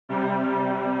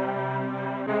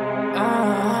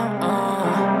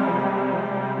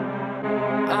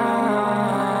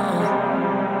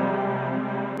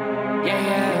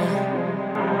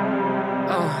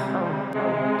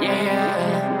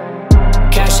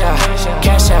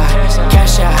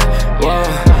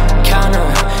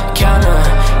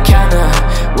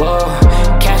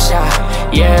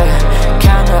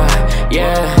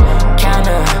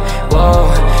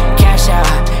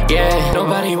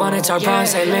our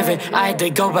problems ain't living. I had to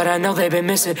go, but I know they've been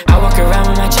missing. I walk around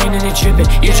with my chain and it tripping.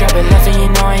 You dropping nothing, you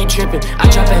know I ain't tripping.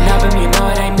 I drop an album, you know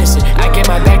it ain't missing. I get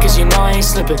my back cause you know I ain't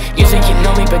slipping. You think you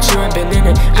know me, but you ain't been in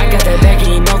it. I got that bag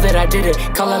and you know that I did it.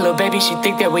 Call her little baby, she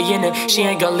think that we in it. She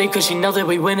ain't gon' leave cause she know that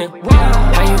we winning.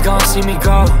 How you gon' see me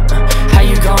grow? How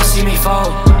you gon' see me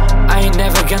fall? I ain't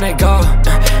never gonna go,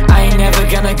 I ain't never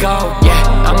gonna go.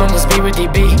 Yeah, I'm on this beat with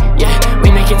DB. Yeah,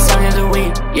 we making song of the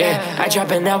week. Yeah, I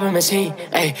drop an album as heat.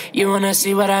 Hey, you wanna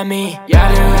see what I mean?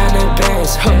 Y'all around the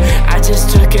bands. I just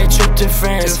took a trip to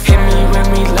France. Hit me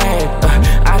when we land.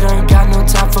 I don't got no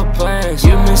time for plans.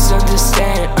 You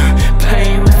misunderstand.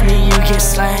 Play with me, you get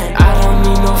slammed. I don't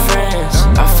need no friends.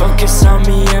 I focus on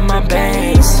me and my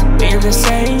bangs. We in the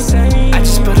same. I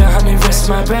just put 100 rest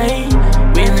in my brain.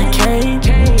 We in the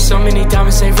cave. So many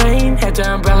diamonds they rain. Had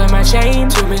the umbrella in my chain.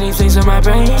 Too many things on my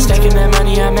brain. Stacking that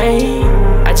money I made.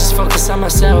 I just focus on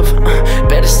myself.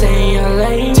 Better stay in your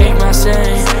lane. Take my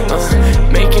same.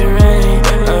 Make it rain.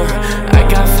 I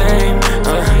got fame.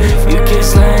 You get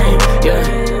slain. Yeah,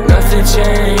 nothing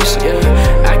changed.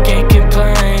 Yeah, I can't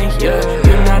complain. Yeah,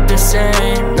 you're not the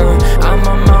same. No, I'm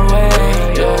on my way.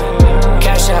 Yeah,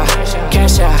 cash out,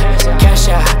 cash out, cash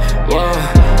out. Whoa,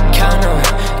 counter,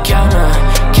 counter,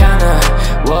 counter.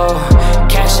 Whoa,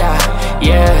 cash out,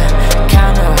 yeah,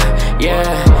 counter,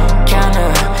 yeah,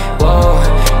 counter. Whoa,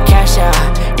 cash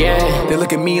out, yeah. They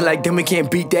look at me like, then we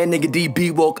can't beat that nigga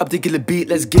DB. Woke up to kill a beat,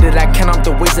 let's get it. I count up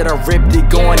the ways that I ripped it,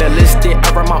 going to list it.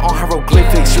 I write my own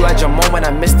hieroglyphics. You had your moment,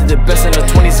 I missed it. The best in the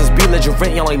 20s is be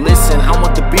belligerent, you only listen. I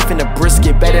want the beef and the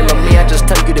brisket, better than me, I just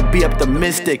tell you to be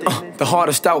optimistic. The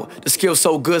hardest out, the skill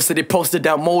so good, so they posted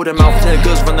out more than mouth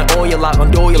niggas. Run the oil out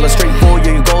on doyle, straight for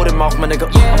you, you golden mouth, my nigga.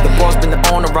 I'm the boss, been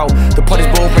on the route. The party's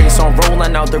bull rings, so I'm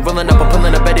rolling out. They're rolling up, I'm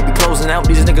pulling up, better be closing out.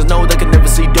 These niggas know they can never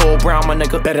see door brown, my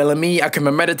nigga. Better than me, I can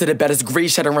remember to the baddest degree.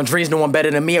 Shattering dreams, no one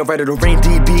better than me. I'm ready to rain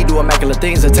DB, do immaculate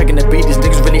things, attacking the beat. These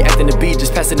niggas really acting the beat,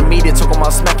 just passing the meat. They talk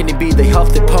about smacking the beat, they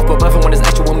huffed it, puff up. Everyone is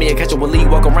actual me, I catch a lead.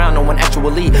 Walk around, no one actually.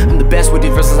 I'm the best with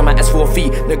these verses, I'm ask for a fee,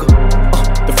 nigga.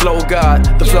 The flow god,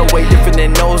 the flow way different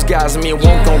than those guys. I mean, it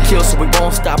won't gon' kill, so we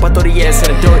won't stop. I thought the ass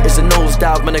in the dirt is a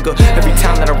nosedive, my nigga. Every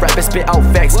time that I rap, I spit out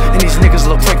facts, and these niggas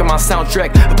look like on my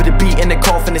soundtrack. I put the beat in the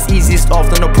coffin, it's easiest off,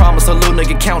 no promise, a little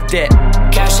nigga count that.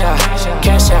 Cash out,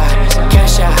 cash out,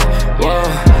 cash out. Whoa,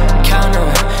 counter,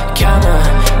 counter,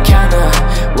 counter.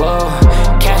 Whoa,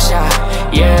 cash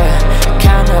out, yeah,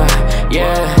 counter,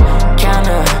 yeah,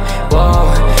 counter.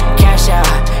 Whoa, cash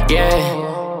out, yeah.